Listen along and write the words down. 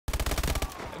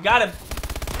Got him.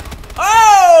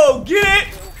 Oh, get it.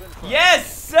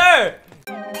 Yes, sir.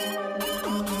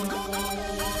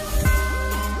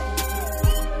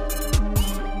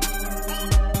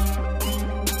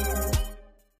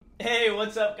 Hey,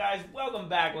 what's up, guys? Welcome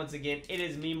back once again. It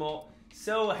is Mimo.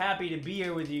 So happy to be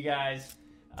here with you guys.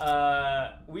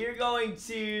 We're going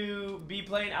to be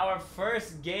playing our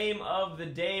first game of the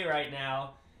day right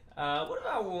now. What do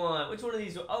I want? Which one of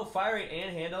these? Oh, fire rate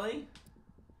and handling.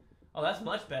 Oh, that's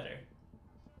much better.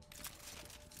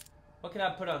 What can I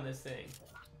put on this thing?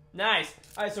 Nice.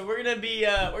 All right, so we're gonna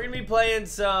be playing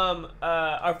some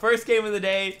our first game of the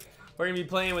day. We're gonna be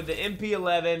playing with the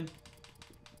MP11.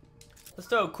 Let's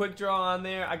throw a quick draw on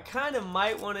there. I kind of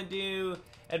might want to do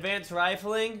advanced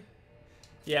rifling.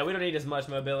 Yeah, we don't need as much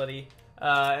mobility.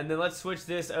 And then let's switch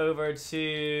this over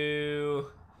to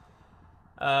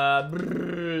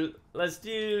let's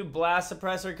do blast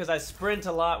suppressor because I sprint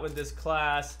a lot with this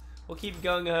class. We'll keep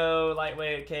gung ho,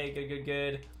 lightweight. Okay,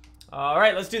 good. All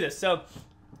right, let's do this. So,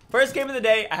 first game of the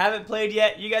day. I haven't played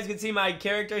yet. You guys can see my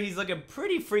character. He's looking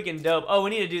pretty freaking dope. Oh,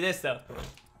 we need to do this though.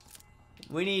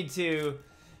 We need to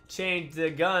change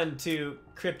the gun to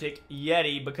Cryptic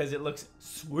Yeti because it looks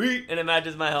sweet and it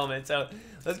matches my helmet. So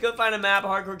let's go find a map.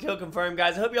 Hardcore kill confirmed,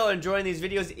 guys. I hope y'all are enjoying these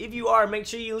videos. If you are, make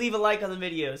sure you leave a like on the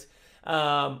videos.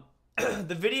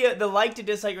 The like to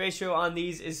dislike ratio on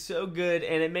these is so good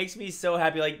and it makes me so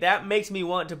happy. Like, that makes me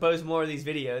want to post more of these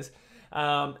videos.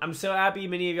 I'm so happy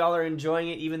many of y'all are enjoying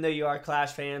it, even though you are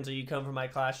Clash fans or you come from my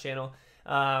Clash channel.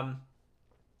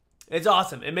 It's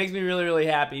awesome. It makes me really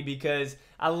happy because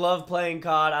I love playing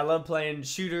COD. I love playing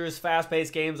shooters,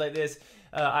 fast-paced games like this.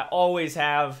 I always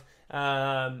have.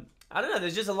 I don't know.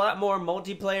 There's just a lot more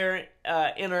multiplayer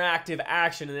interactive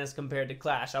action in this compared to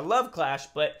Clash. I love Clash,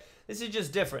 but this is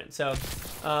just different. So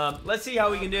let's see how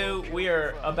we can do. We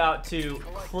are about to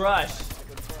crush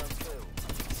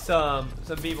some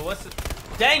people. What's the,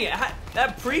 dang it!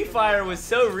 That pre-fire was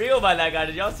so real by that guy.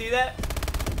 Did y'all see that?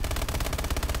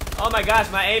 Oh my gosh,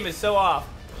 my aim is so off.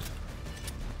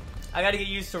 I gotta get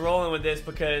used to rolling with this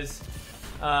because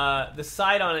the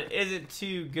sight on it isn't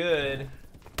too good.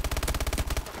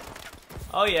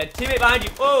 Oh yeah, teammate behind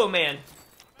you. Oh man.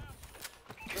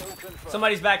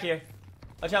 Somebody's back here.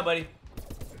 Watch out, buddy.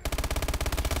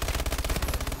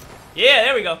 Yeah,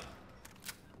 there we go.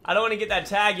 I don't want to get that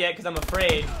tag yet because I'm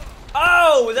afraid.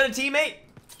 Oh, was that a teammate?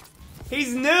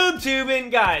 He's noob tubing,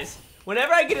 guys.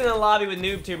 Whenever I get in a lobby with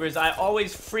noob tubers, I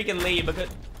always freaking leave because...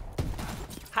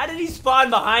 How did he spawn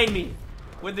behind me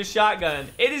with the shotgun?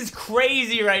 It is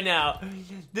crazy right now.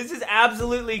 This is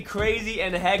absolutely crazy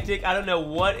and hectic. I don't know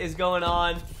what is going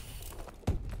on.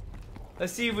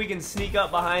 Let's see if we can sneak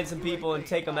up behind some people and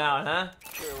take them out, huh?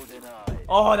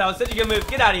 Oh, that was such a good move.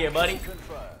 Get out of here, buddy.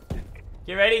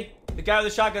 Get ready? The guy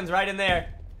with the shotgun's right in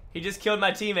there. He just killed my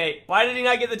teammate. Why did he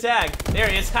not get the tag? There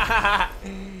he is.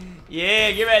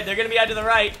 Yeah, get ready. They're going to be out to the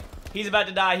right. He's about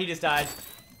to die. He just died.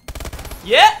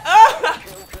 Yeah. Oh,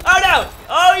 oh no.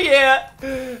 Oh, yeah.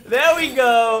 There we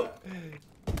go.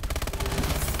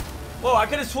 Whoa, I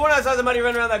could have sworn I saw somebody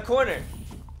run around that corner.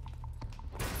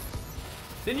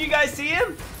 Didn't you guys see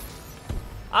him?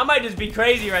 I might just be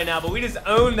crazy right now, but we just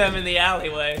owned them in the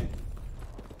alleyway.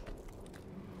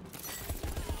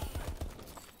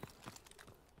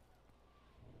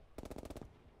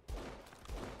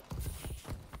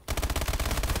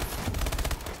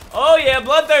 Oh yeah,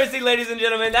 bloodthirsty, ladies and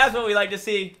gentlemen. That's what we like to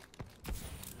see.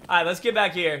 All right, let's get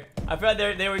back here. I forgot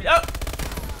they were. Oh,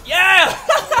 yeah!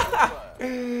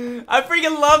 I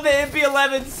freaking love the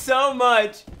MP11 so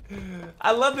much.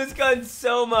 I love this gun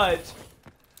so much.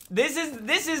 This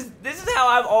is how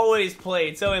I've always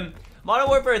played. So in Modern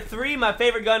Warfare 3, my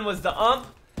favorite gun was the UMP,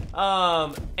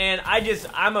 and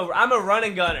I'm a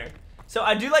running gunner. So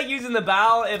I do like using the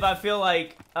BAL if I feel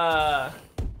like I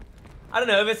don't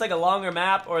know if it's like a longer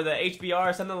map or the HBR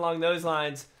or something along those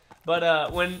lines.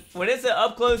 But when it's an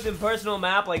up close and personal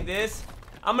map like this,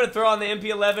 I'm gonna throw on the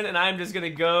MP11 and I'm just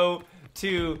gonna go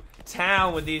to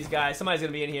town with these guys. Somebody's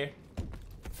gonna be in here.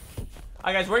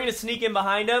 Alright guys, we're gonna sneak in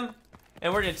behind them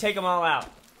and we're gonna take them all out.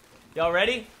 Y'all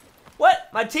ready? What?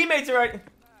 My teammates are right.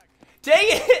 Dang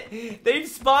it! They've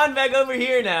spawned back over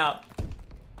here now.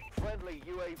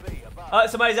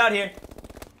 Somebody's out here.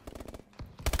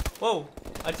 Whoa.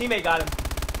 My teammate got him.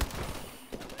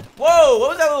 Whoa, what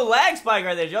was that little lag spike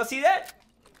right there? Did y'all see that?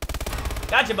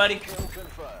 Gotcha, buddy.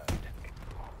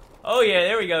 Oh yeah,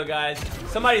 there we go, guys.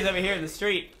 Somebody's over here in the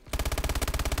street.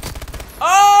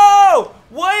 Oh!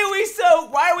 Why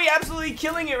are we absolutely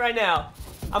killing it right now?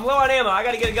 I'm low on ammo. I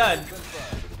gotta get a gun.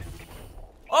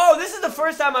 Oh, this is the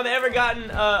first time I've ever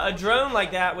gotten a drone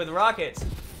like that with rockets.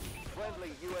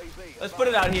 Let's put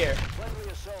it out here.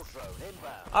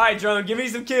 Alright, drone, give me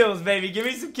some kills, baby. Give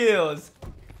me some kills.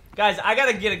 Guys, I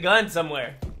gotta get a gun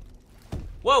somewhere.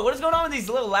 Whoa, what is going on with these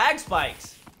little lag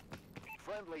spikes?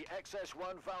 Friendly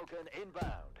XS-1 Falcon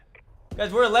inbound.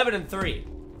 Guys, we're 11-3.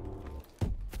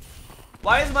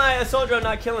 Why is my assault drone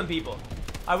not killing people?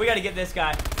 Alright, we gotta get this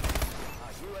guy.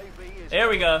 There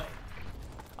we go.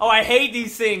 Oh, I hate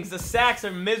these things. The sacks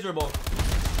are miserable.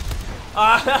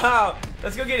 Oh,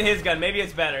 let's go get his gun. Maybe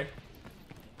it's better.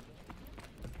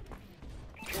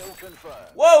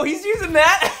 Whoa, he's using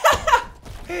that?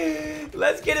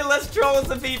 Let's get it. Let's troll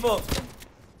some people.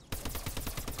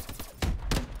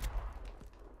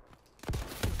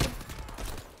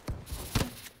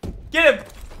 Get him.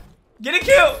 Get a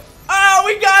kill. Oh,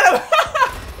 we got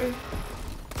him.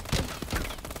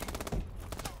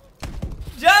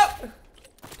 Jump.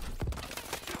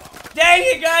 Dang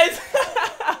it, guys.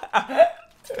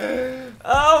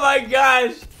 Oh my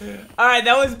gosh. Alright,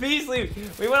 that was beastly.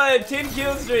 We went on a 10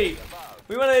 kill streak.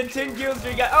 We went on a 10 kill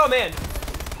streak. Oh man.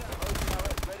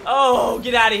 Oh,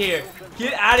 get out of here.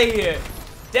 Get out of here.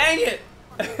 Dang it.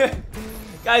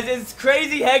 Guys, it's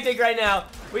crazy hectic right now.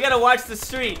 We gotta watch the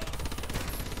street.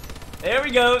 There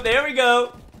we go. There we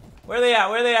go. Where are they at?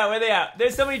 Where are they at? Where are they at?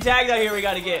 There's so many tags out here we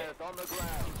gotta get.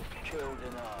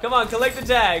 Come on, collect the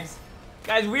tags.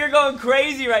 Guys, we are going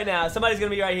crazy right now. Somebody's gonna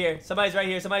be right here. Somebody's right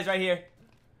here. Somebody's right here.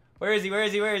 Where is he? Where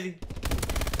is he? Where is he?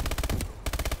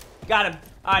 Got him.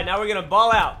 Alright, now we're gonna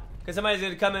ball out. Because somebody's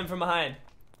gonna come in from behind.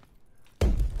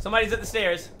 Somebody's at the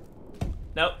stairs.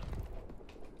 Nope.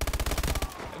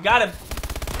 Got him.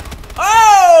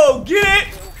 Oh! Get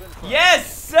it!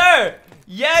 Yes, sir!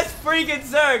 Yes, freaking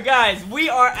sir! Guys, we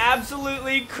are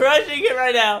absolutely crushing it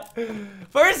right now.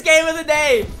 First game of the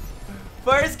day.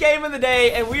 First game of the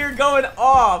day, and we are going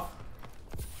off.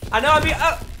 I know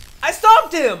I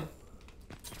stomped him.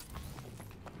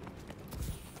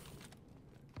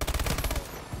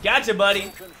 Gotcha,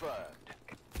 buddy.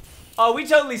 Oh, we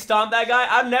totally stomped that guy.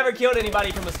 I've never killed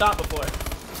anybody from a stomp before.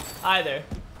 Either.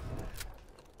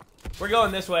 We're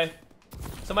going this way.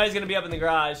 Somebody's gonna be up in the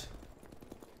garage.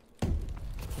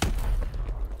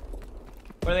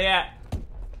 Where are they at?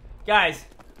 Guys,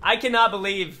 I cannot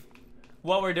believe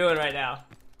what we're doing right now.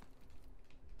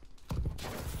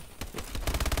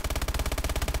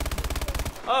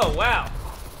 Oh, wow.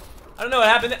 I don't know what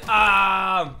happened there.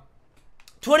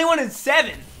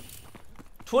 21-7.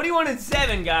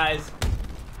 21-7, guys.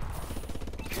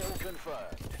 Kill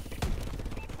confirmed.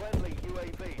 Friendly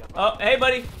UAV. Oh, hey,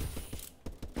 buddy.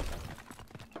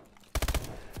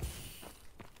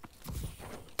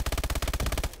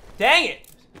 Dang it.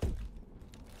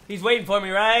 He's waiting for me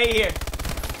right here.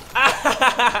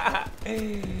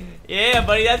 Yeah,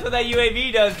 buddy, that's what that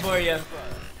UAV does for you.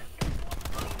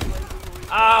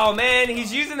 Oh, man,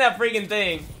 he's using that freaking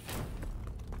thing.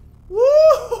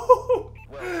 Woo!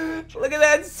 Look at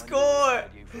that score.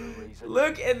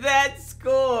 Look at that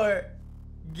score.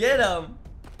 Get him.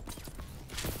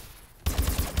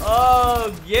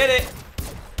 Oh, get it.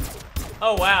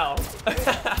 Oh, wow.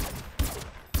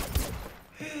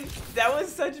 That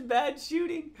was such bad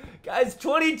shooting. Guys,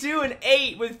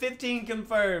 22-8 with 15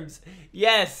 confirms.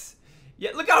 Yes.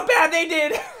 Yeah, look how bad they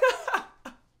did.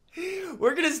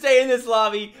 We're going to stay in this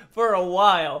lobby for a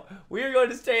while. We are going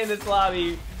to stay in this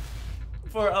lobby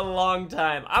for a long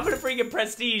time. I'm going to freaking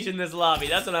prestige in this lobby.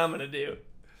 That's what I'm going to do.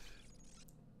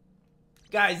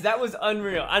 Guys, that was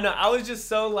unreal. I know, I was just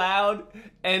so loud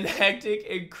and hectic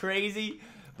and crazy,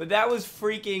 but that was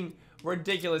freaking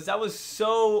ridiculous. That was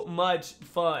so much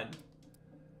fun.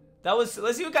 That was,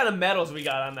 let's see what kind of medals we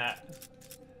got on that.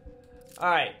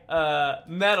 Alright,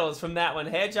 medals from that one.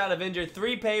 Headshot Avenger,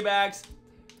 3 paybacks,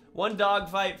 1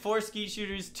 dogfight, 4 skeet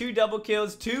shooters, 2 double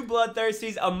kills, 2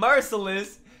 bloodthirsties, a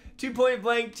merciless, 2 point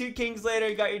blank, 2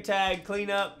 Kingslayer, got your tag,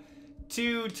 clean up,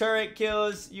 2 turret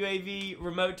kills, UAV,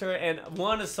 remote turret, and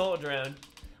 1 assault drone.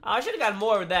 Oh, I should have gotten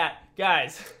more with that.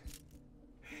 Guys,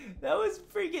 that was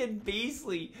freaking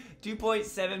beastly.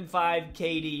 2.75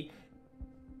 KD.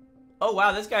 Oh,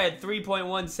 wow, this guy had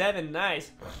 3.17.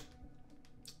 Nice.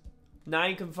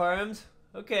 9 confirms.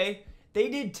 Okay. They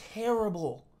did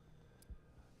terrible.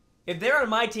 If they're on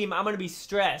my team, I'm going to be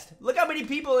stressed. Look how many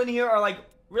people in here are, like,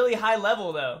 really high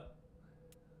level, though.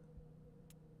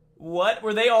 What?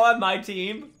 Were they all on my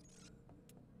team?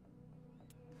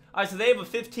 Alright, so they have a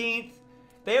 15th.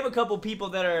 They have a couple people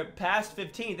that are past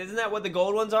 15th. Isn't that what the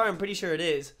gold ones are? I'm pretty sure it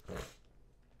is.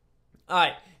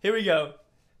 Alright, here we go.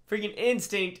 Freaking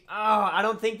Instinct. Oh, I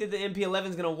don't think that the MP11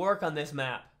 is going to work on this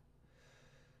map.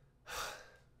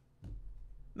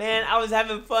 Man, I was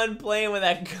having fun playing with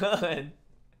that gun.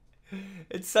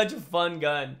 It's such a fun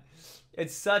gun.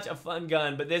 It's such a fun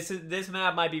gun, but this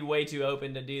map might be way too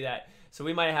open to do that. So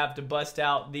we might have to bust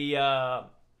out the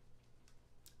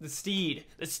Steed.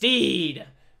 The Steed!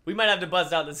 We might have to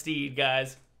bust out the Steed,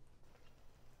 guys.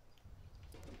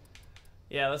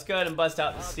 Yeah, let's go ahead and bust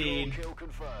out the Steed.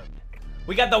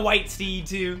 We got the white Steed,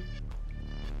 too.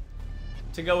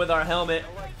 To go with our helmet.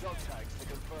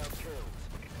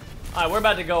 Alright, we're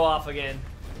about to go off again.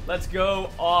 Let's go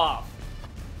off.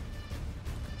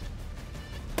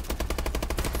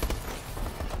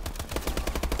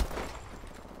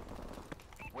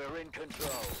 We're in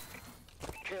control.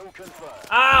 Kill confirmed.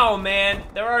 Ow, man.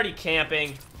 They're already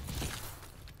camping.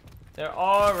 They're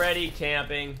already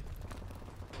camping.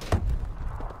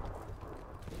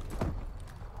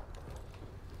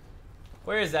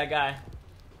 Where is that guy?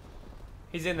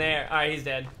 He's in there. Alright, he's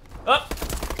dead. Oh!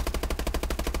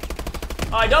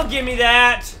 Oh, don't give me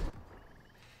that!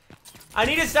 I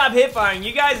need to stop hip firing.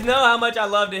 You guys know how much I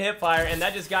love to hip fire, and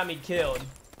that just got me killed.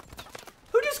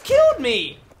 Who just killed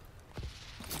me?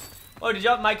 Oh, did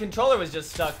y'all? My controller was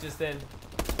just stuck just then.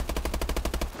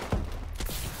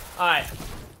 Alright.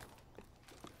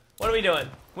 What are we doing?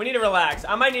 We need to relax.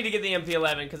 I might need to get the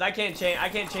MP11 because I can't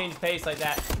change pace like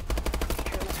that.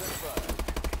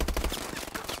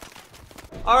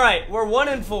 Alright, we're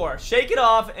 1-4. Shake it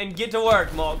off and get to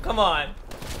work, Molt. Come on.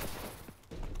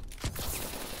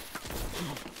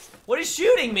 What is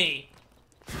shooting me?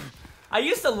 I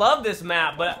used to love this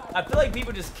map, but I feel like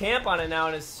people just camp on it now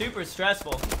and it's super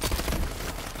stressful.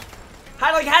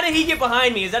 How did he get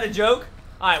behind me? Is that a joke?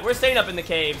 Alright, we're staying up in the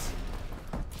caves.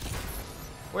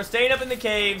 We're staying up in the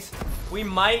caves. We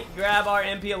might grab our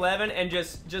MP11 and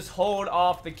just hold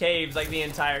off the caves like the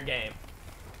entire game.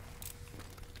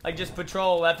 Like, just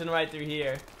patrol left and right through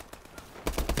here.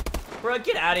 Bro,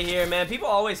 get out of here, man. People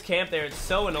always camp there. It's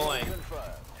so annoying.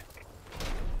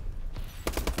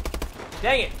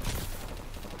 Dang it.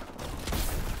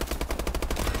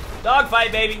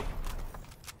 Dogfight, baby.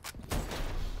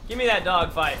 Give me that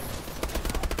dogfight.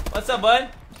 What's up, bud?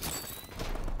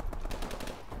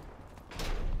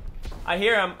 I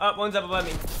hear him. Oh, one's up above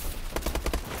me.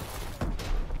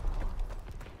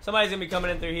 Somebody's gonna be coming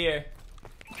in through here.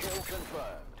 Kill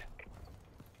confirmed.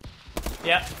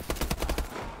 Yep.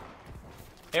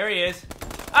 There he is.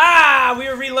 Ah! We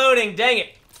were reloading. Dang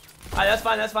it. Alright, that's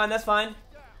fine, that's fine, that's fine.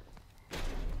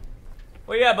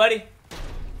 Where you at, buddy?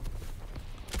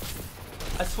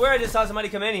 I swear I just saw somebody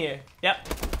come in here. Yep.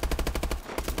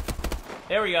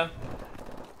 There we go.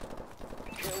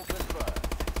 Kill confirmed.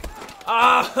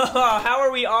 Oh, how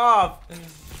are we off?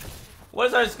 What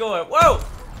is our score? Whoa!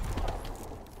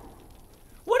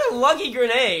 What a lucky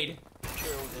grenade.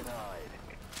 Kill denied.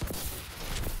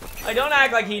 I don't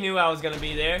act like he knew I was gonna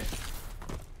be there.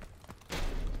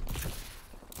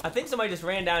 I think somebody just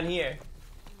ran down here.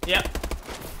 Yep.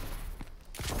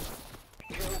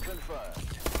 Kill confirmed.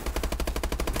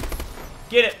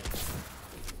 Get it.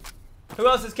 Who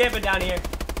else is camping down here?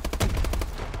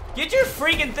 Get your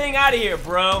freaking thing out of here,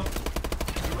 bro.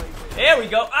 There we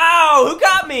go. Ow! Who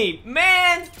got me?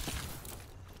 Man!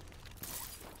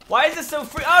 Why is this so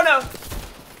free? Oh, no.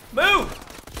 Move!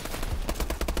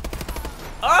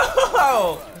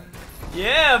 Oh!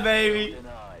 Yeah, baby.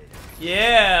 Denied.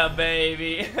 Yeah,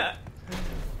 baby.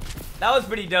 That was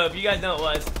pretty dope. You guys know it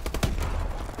was.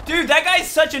 Dude, that guy's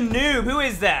such a noob. Who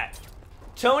is that?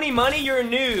 Tony Money, you're a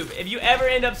noob. If you ever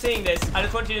end up seeing this, I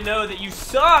just want you to know that you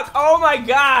suck. Oh my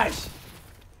gosh.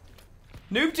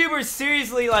 NoobTubers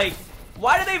seriously, like,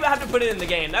 why do they have to put it in the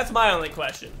game? That's my only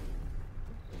question.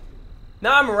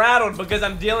 Now I'm rattled because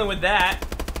I'm dealing with that.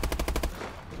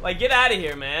 Like, get out of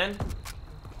here, man.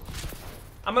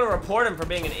 I'm gonna report him for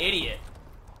being an idiot.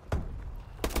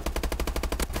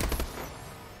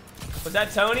 Was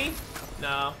that Tony?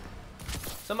 No.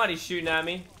 Somebody's shooting at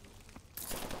me.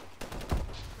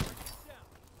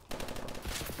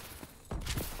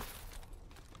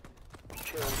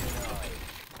 Kill denied.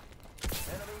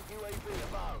 Enemy UAV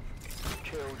above.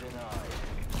 Kill denied.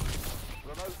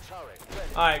 Remote turret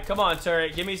ready. Alright, come on,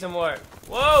 turret. Give me some work.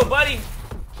 Whoa, buddy!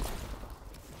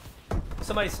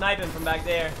 Somebody's sniping from back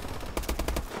there.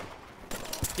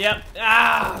 Yep.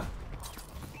 Ah!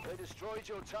 They destroyed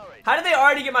your turret. How did they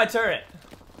already get my turret?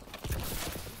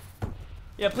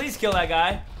 Yeah, please kill that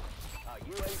guy. Our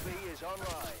UAV is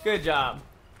online. Good job.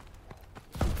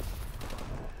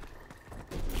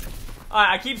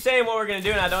 Alright, I keep saying what we're gonna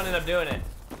do and I don't end up doing it.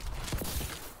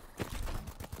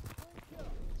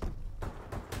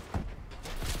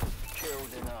 Kill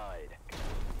denied.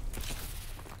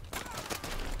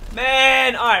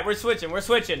 Man! Alright, we're switching. We're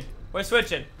switching. We're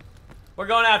switching. We're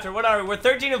going after. What are we? We're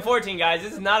 13 and 14, guys.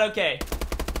 This is not okay.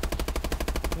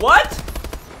 What?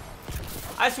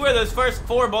 I swear those first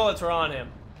 4 bullets were on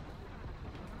him.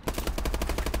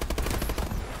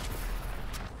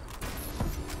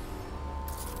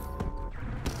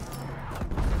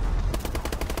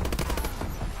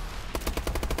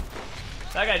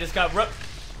 That guy just got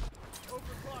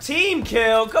team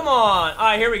kill, come on. All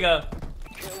right, here we go.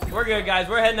 We're good, guys.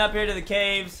 We're heading up here to the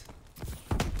caves.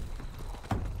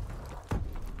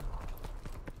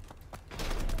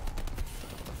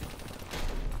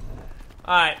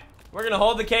 All right, we're gonna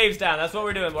hold the caves down. That's what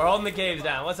we're doing. We're holding the caves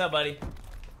down. What's up, buddy?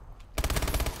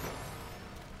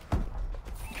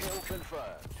 Kill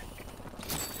confirmed.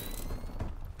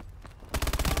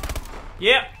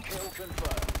 Yep. Kill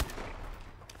confirmed.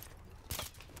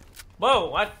 Whoa,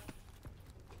 what?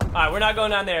 Alright, we're not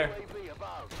going down there. UAV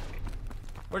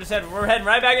above. We're heading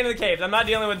right back into the caves. I'm not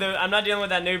dealing with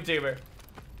that noob tuber.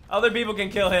 Other people can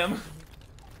kill him.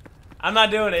 I'm not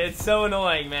doing it. It's so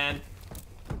annoying, man.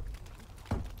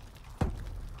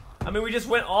 I mean, we just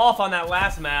went off on that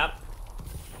last map.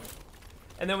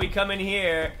 And then we come in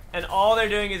here and all they're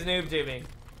doing is noob tubing.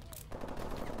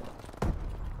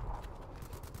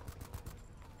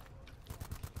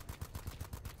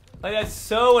 Like, that's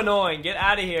so annoying. Get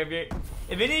out of here.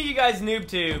 If any of you guys noob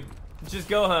tube, just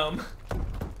go home.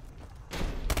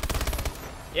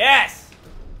 Yes!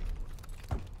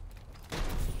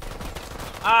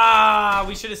 Ah,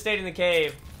 we should have stayed in the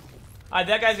cave. Alright,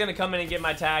 that guy's gonna come in and get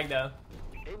my tag, though.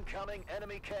 Incoming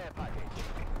enemy care package.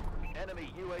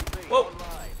 Enemy UAV Whoa.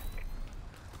 online.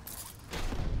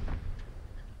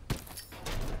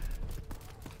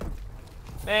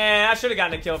 Man, I should have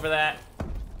gotten a kill for that.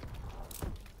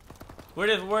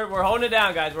 We're holding it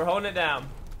down, guys. We're holding it down.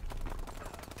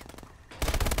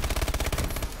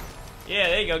 Yeah,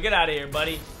 there you go. Get out of here,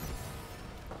 buddy.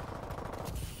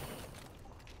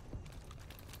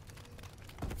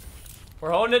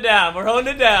 We're holding it down. We're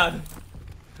holding it down.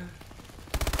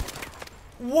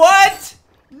 What?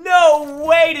 No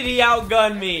way did he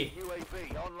outgun me.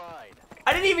 UAV online.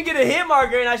 I didn't even get a hit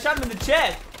marker and I shot him in the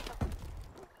chest.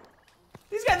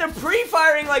 These guys are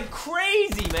pre-firing like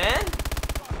crazy, man.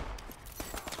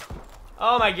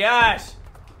 Oh my gosh.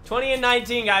 20 and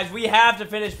 19, guys. We have to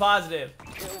finish positive.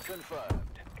 Kill confirmed.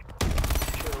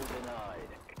 Kill denied.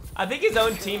 I think his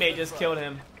own teammate just killed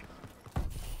him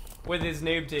with his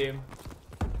noob team.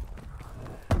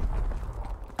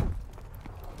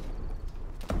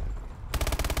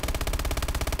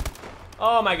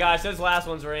 Oh my gosh, those last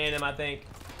ones were in him, I think.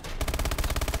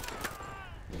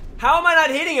 How am I not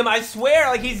hitting him? I swear,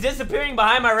 like he's disappearing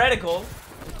behind my reticle.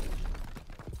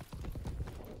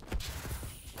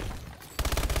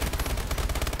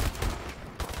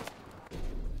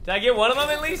 Did I get one of them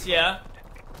at least? Yeah.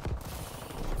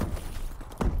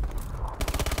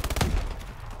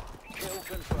 Kill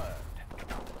confirmed.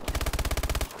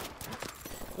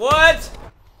 What?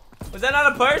 Was that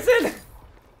not a person?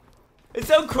 It's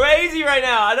so crazy right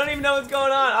now. I don't even know what's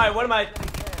going on. Alright, what am I?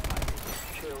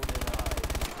 Kill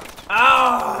denied.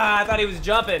 Oh, I thought he was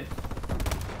jumping.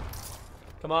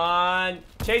 Come on.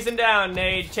 Chase him down,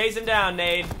 Nade. Chase him down,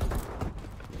 Nade.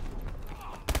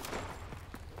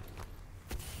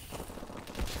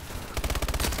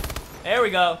 There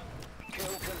we go. Kill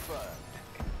confirmed.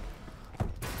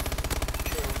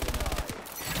 Kill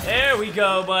denied. There we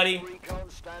go, buddy. Recon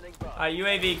standing by. Alright,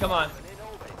 UAV, come on. In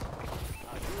orbit.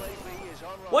 Our UAV is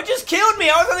online. What just killed me?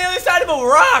 I was on the other side of a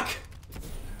rock.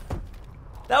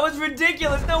 That was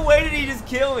ridiculous. No way did he just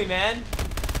kill me, man.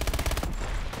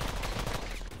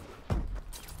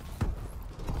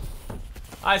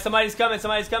 Alright, somebody's coming,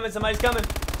 somebody's coming, somebody's coming.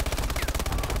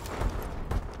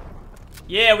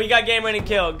 Yeah, we got game winning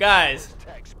kill. Guys,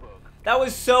 Textbook. that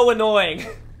was so annoying.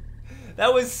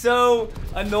 That was so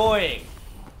annoying.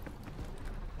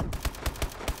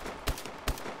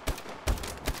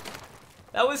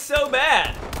 That was so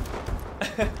bad.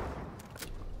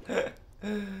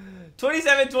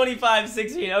 27, 25,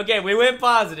 16. Okay, we went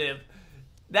positive.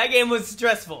 That game was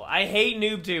stressful. I hate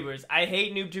noob tubers. I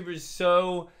hate noob tubers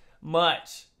so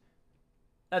much.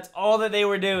 That's all that they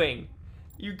were doing.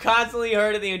 You constantly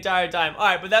heard it the entire time. All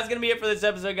right, but that's gonna be it for this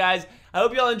episode, guys. I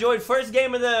hope y'all enjoyed. First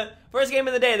game of the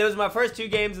day. Those are my first 2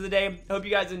 games of the day. I hope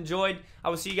you guys enjoyed. I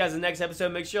will see you guys in the next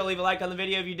episode. Make sure to leave a like on the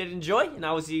video if you did enjoy, and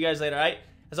I will see you guys later. All right.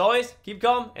 As always, keep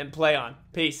calm and play on.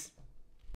 Peace.